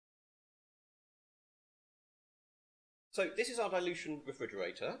So this is our dilution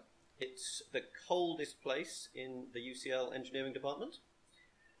refrigerator. It's the coldest place in the UCL engineering department.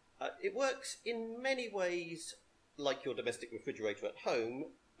 It works in many ways like your domestic refrigerator at home,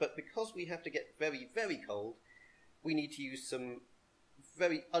 but because we have to get very, very cold, we need to use some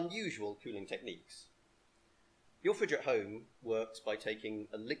very unusual cooling techniques. Your fridge at home works by taking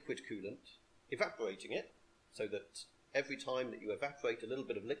a liquid coolant, evaporating it, so that every time that you evaporate a little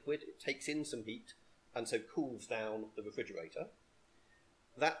bit of liquid, it takes in some heat and so cools down the refrigerator.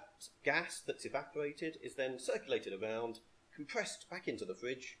 That gas that's evaporated is then circulated around, compressed back into the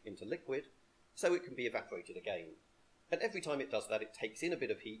fridge, into liquid, so it can be evaporated again. And every time it does that, it takes in a bit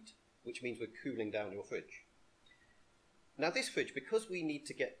of heat, which means we're cooling down your fridge. Now this fridge, because we need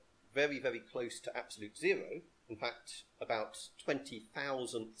to get very, very close to absolute zero, in fact about 20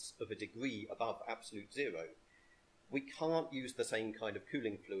 thousandths of a degree above absolute zero, we can't use the same kind of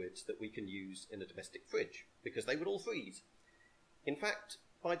cooling fluids that we can use in a domestic fridge, because they would all freeze. In fact,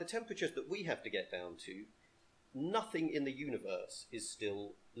 by the temperatures that we have to get down to, nothing in the universe is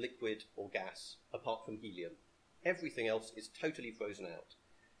still liquid or gas apart from helium. Everything else is totally frozen out.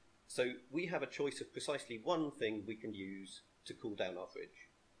 So we have a choice of precisely one thing we can use to cool down our fridge.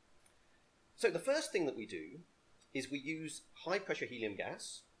 So the first thing that we do is we use high pressure helium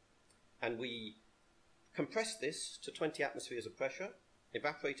gas, and we compress this to 20 atmospheres of pressure,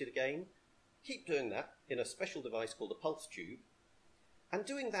 evaporate it again, keep doing that in a special device called a pulse tube, and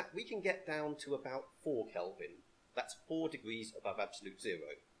doing that we can get down to about 4 Kelvin. That's 4 degrees above absolute zero.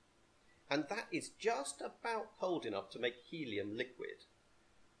 And that is just about cold enough to make helium liquid.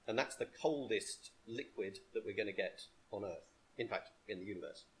 And that's the coldest liquid that we're going to get on Earth, in fact, in the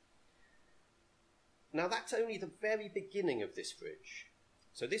universe. Now that's only the very beginning of this fridge.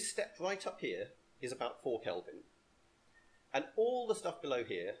 So this step right up here is about 4 Kelvin. And all the stuff below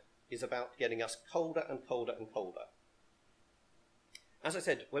here is about getting us colder and colder and colder. As I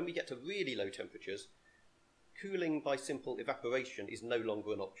said, when we get to really low temperatures, cooling by simple evaporation is no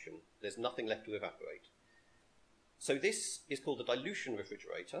longer an option. There's nothing left to evaporate. So this is called a dilution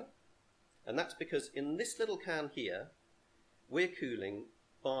refrigerator, and that's because in this little can here, we're cooling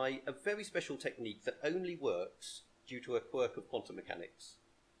by a very special technique that only works due to a quirk of quantum mechanics.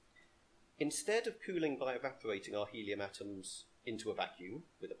 Instead of cooling by evaporating our helium atoms into a vacuum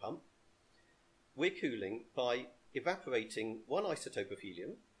with a pump, we're cooling by evaporating one isotope of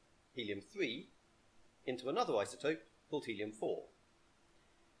helium, helium-3, into another isotope called helium-4.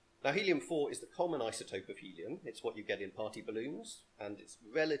 Now helium-4 is the common isotope of helium. It's what you get in party balloons, and it's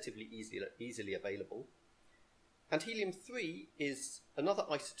relatively easily available. And helium-3 is another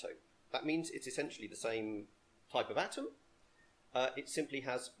isotope. That means it's essentially the same type of atom. It simply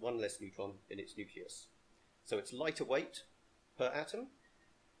has one less neutron in its nucleus. So it's lighter weight per atom,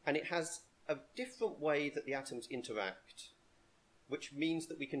 and it has a different way that the atoms interact, which means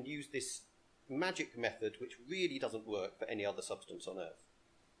that we can use this magic method which really doesn't work for any other substance on Earth.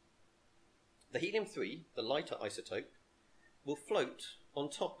 The helium-3, the lighter isotope, will float on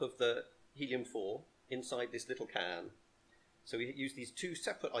top of the helium-4 inside this little can. So we use these 2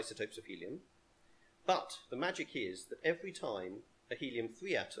 separate isotopes of helium, but the magic is that every time a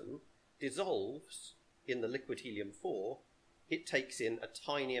helium-3 atom dissolves in the liquid helium-4, it takes in a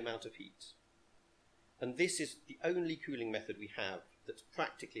tiny amount of heat. And this is the only cooling method we have that's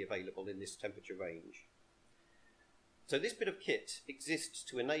practically available in this temperature range. So this bit of kit exists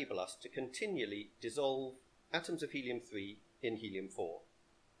to enable us to continually dissolve atoms of helium-3 in helium-4.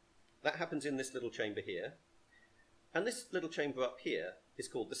 That happens in this little chamber here. And this little chamber up here is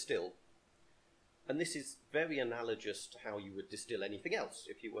called the still. And this is very analogous to how you would distill anything else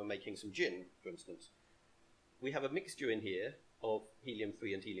if you were making some gin, for instance. We have a mixture in here of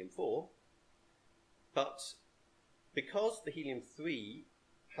helium-3 and helium-4, but because the helium-3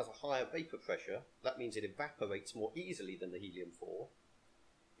 has a higher vapor pressure, that means it evaporates more easily than the helium-4.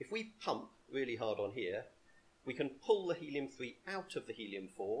 If we pump really hard on here, we can pull the helium-3 out of the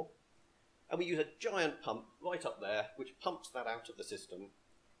helium-4, and we use a giant pump right up there, which pumps that out of the system,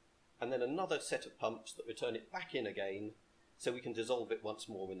 and then another set of pumps that return it back in again, so we can dissolve it once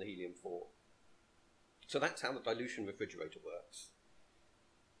more in the helium-4. So that's how the dilution refrigerator works.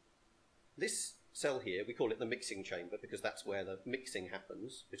 This cell here, we call it the mixing chamber because that's where the mixing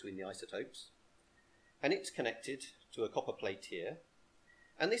happens between the isotopes. And it's connected to a copper plate here.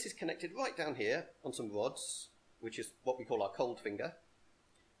 And this is connected right down here on some rods, which is what we call our cold finger,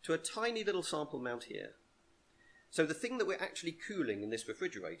 to a tiny little sample mount here. So the thing that we're actually cooling in this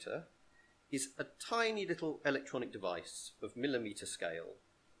refrigerator is a tiny little electronic device of millimeter scale,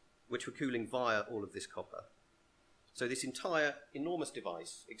 which we're cooling via all of this copper. So this entire enormous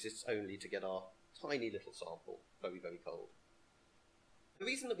device exists only to get our tiny little sample very, very cold. The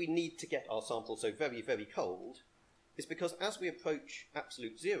reason that we need to get our sample so very, very cold is because as we approach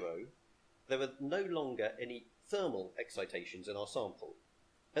absolute zero, there are no longer any thermal excitations in our sample.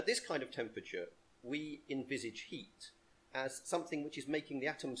 At this kind of temperature, we envisage heat as something which is making the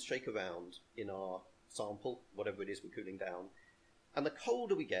atoms shake around in our sample, whatever it is we're cooling down. And the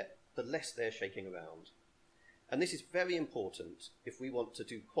colder we get, the less they're shaking around. And this is very important if we want to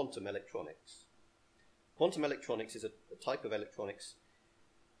do quantum electronics. Quantum electronics is a type of electronics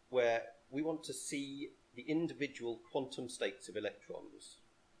where we want to see the individual quantum states of electrons.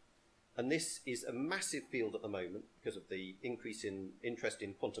 And this is a massive field at the moment because of the increase in interest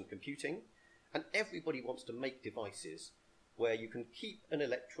in quantum computing. And everybody wants to make devices where you can keep an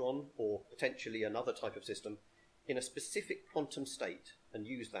electron or potentially another type of system in a specific quantum state and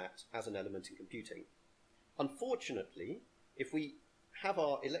use that as an element in computing. Unfortunately, if we have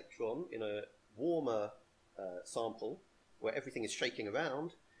our electron in a warmer sample where everything is shaking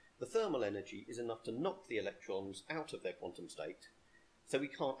around, the thermal energy is enough to knock the electrons out of their quantum state, so we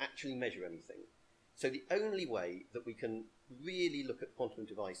can't actually measure anything. So the only way that we can really look at quantum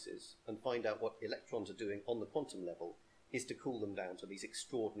devices and find out what electrons are doing on the quantum level is to cool them down to these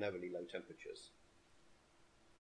extraordinarily low temperatures.